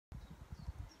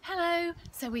Hello,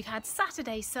 so we've had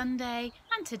Saturday, Sunday,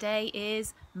 and today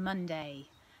is Monday.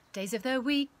 Days of the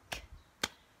week,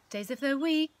 days of the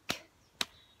week,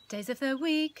 days of the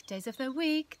week, days of the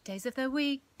week, days of the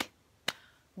week.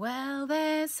 Well,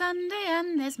 there's Sunday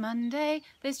and there's Monday,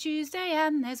 there's Tuesday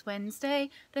and there's Wednesday,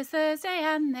 there's Thursday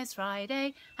and there's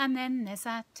Friday, and then there's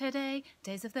Saturday.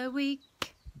 Days of the week,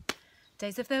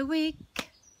 days of the week,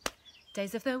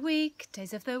 days of the week,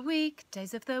 days of the week,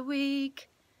 days of the week.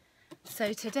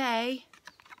 So today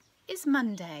is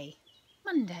Monday.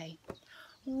 Monday.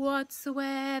 What's the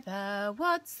weather?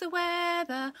 What's the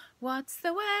weather? What's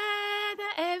the weather,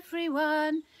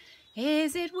 everyone?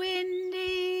 Is it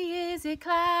windy? Is it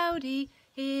cloudy?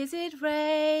 Is it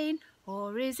rain?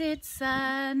 Or is it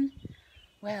sun?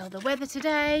 Well, the weather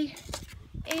today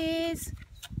is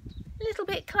a little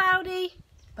bit cloudy,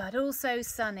 but also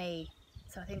sunny.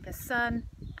 So I think the sun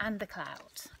and the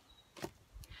cloud.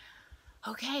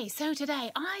 Okay, so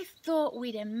today I thought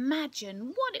we'd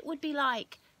imagine what it would be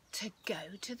like to go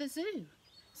to the zoo.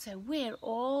 So we're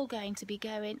all going to be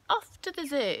going off to the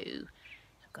zoo.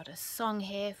 I've got a song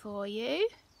here for you.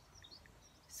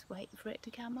 Just wait for it to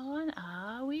come on.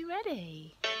 Are we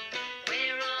ready?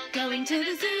 We're all going to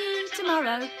the zoo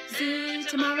tomorrow, zoo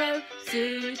tomorrow,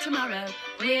 zoo tomorrow.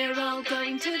 We're all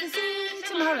going to the zoo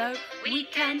tomorrow. We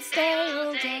can't stay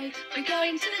all day. We're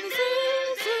going to the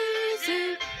zoo, zoo,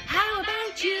 zoo. How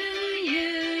about you?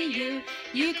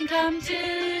 You can come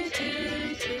too.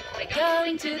 We're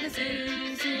going to the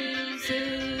zoo, zoo,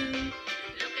 zoo.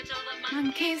 Look at all the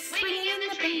monkeys swinging in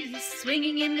the breeze,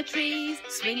 swinging in the trees,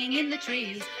 swinging in the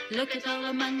trees. Look at all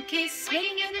the monkeys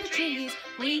swinging in the trees.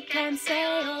 We can stay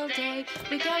all day.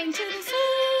 We're going to the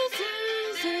zoo,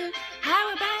 zoo, zoo.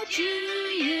 How about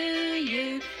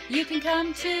you? You can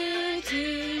come too.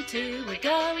 We're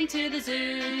going to the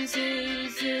zoo, zoo,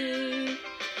 zoo.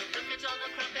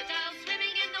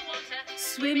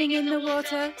 Swimming in the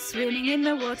water, swimming in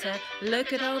the water.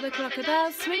 Look at all the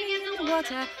crocodiles swimming in the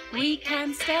water. We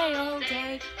can stay all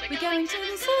day. We're going to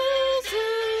the zoo,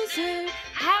 zoo, zoo.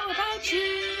 How about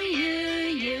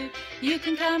you? You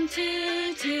can come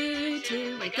too.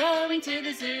 We're going to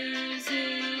the zoo,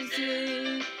 zoo,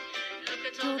 zoo. Look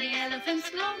at all the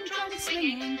elephants, long trunks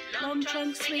swinging, long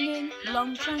trunks swinging,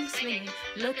 long trunks swinging.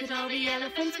 Look at all the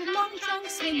elephants with long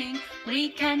trunks swinging. We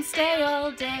can stay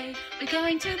all day. We're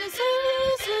going to the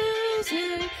zoo, zoo,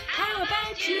 zoo. How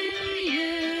about you?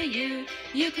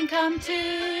 You can come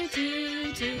too.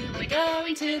 We're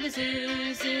going to the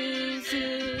zoo, zoo,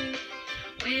 zoo.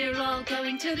 We're all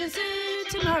going to the zoo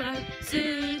tomorrow,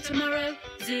 zoo tomorrow,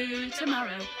 zoo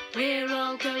tomorrow. We're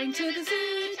all going to the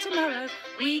zoo tomorrow.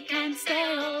 We can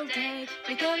stay all day.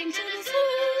 We're going to the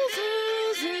zoo,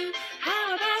 zoo, zoo.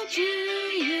 How about you?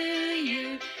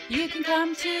 You can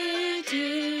come too.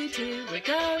 We're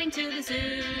going to the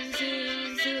zoo,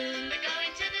 zoo, zoo. We're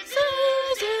going to the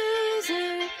zoo, zoo,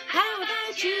 zoo. How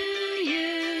about you?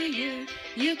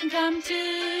 You can come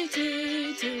too.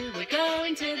 We're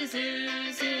going to the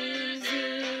zoo, zoo,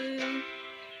 zoo.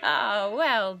 Oh,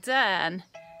 well done.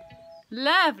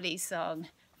 Lovely song.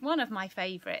 One of my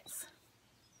favourites.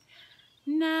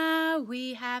 Now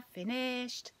we have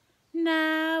finished.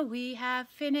 Now we have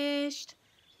finished.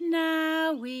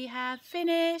 Now we have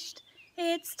finished.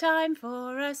 It's time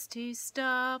for us to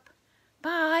stop.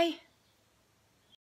 Bye.